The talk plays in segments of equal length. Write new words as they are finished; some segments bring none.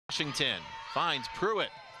Washington finds Pruitt.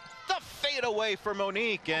 The fadeaway for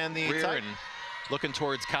Monique, and the Titan looking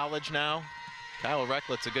towards college now. Kyle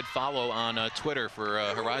Recklett's a good follow on Twitter for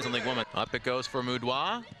Horizon League Woman. Up it goes for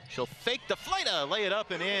Moudois. She'll fake the Fleta, lay it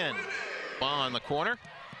up and in. On the corner.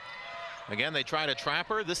 Again, they try to trap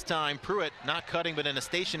her. This time, Pruitt not cutting, but in a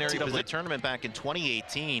stationary position. Tournament back in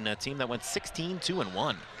 2018, a team that went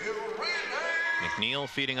 16-2-1. McNeil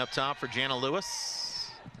feeding up top for Jana Lewis.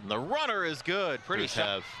 And the runner is good. Pretty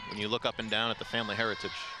tough when you look up and down at the family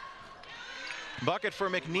heritage. Bucket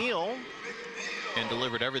for McNeil, and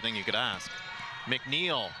delivered everything you could ask.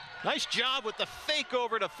 McNeil, nice job with the fake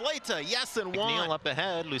over to Fleta. Yes, and one. McNeil up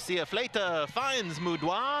ahead. Lucia Fleta finds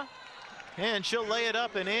Moudois, and she'll lay it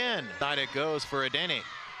up and in. Side it goes for Adene.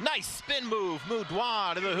 Nice spin move.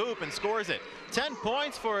 Moudois to the hoop and scores it. 10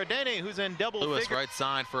 points for Adene, who's in double figures. Lewis right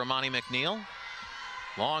side for Amani McNeil.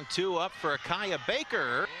 Long two up for Akaya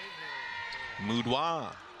Baker.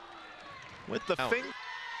 Moudois with the finger.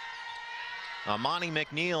 Amani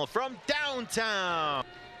McNeil from downtown.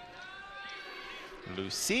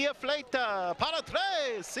 Lucia Fleta, para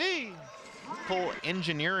tres, sí.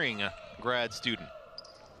 Engineering grad student.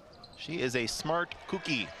 She is a smart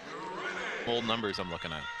cookie. Old numbers I'm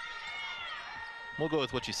looking at. We'll go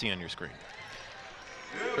with what you see on your screen.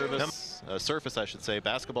 Surface, I should say.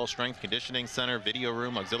 Basketball strength conditioning center, video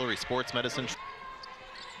room, auxiliary sports medicine.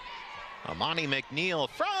 Amani McNeil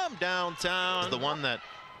from downtown. The one that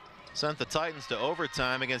sent the Titans to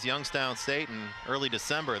overtime against Youngstown State in early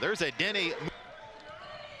December. There's a Denny.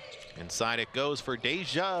 Inside it goes for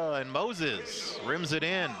Deja, and Moses rims it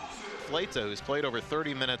in. Fleta, who's played over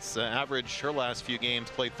 30 minutes average her last few games,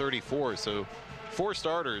 played 34. So 4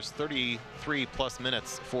 starters, 33 plus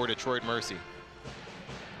minutes for Detroit Mercy.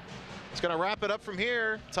 It's going to wrap it up from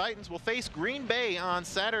here. Titans will face Green Bay on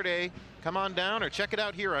Saturday. Come on down or check it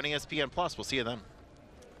out here on ESPN+. We'll see you then.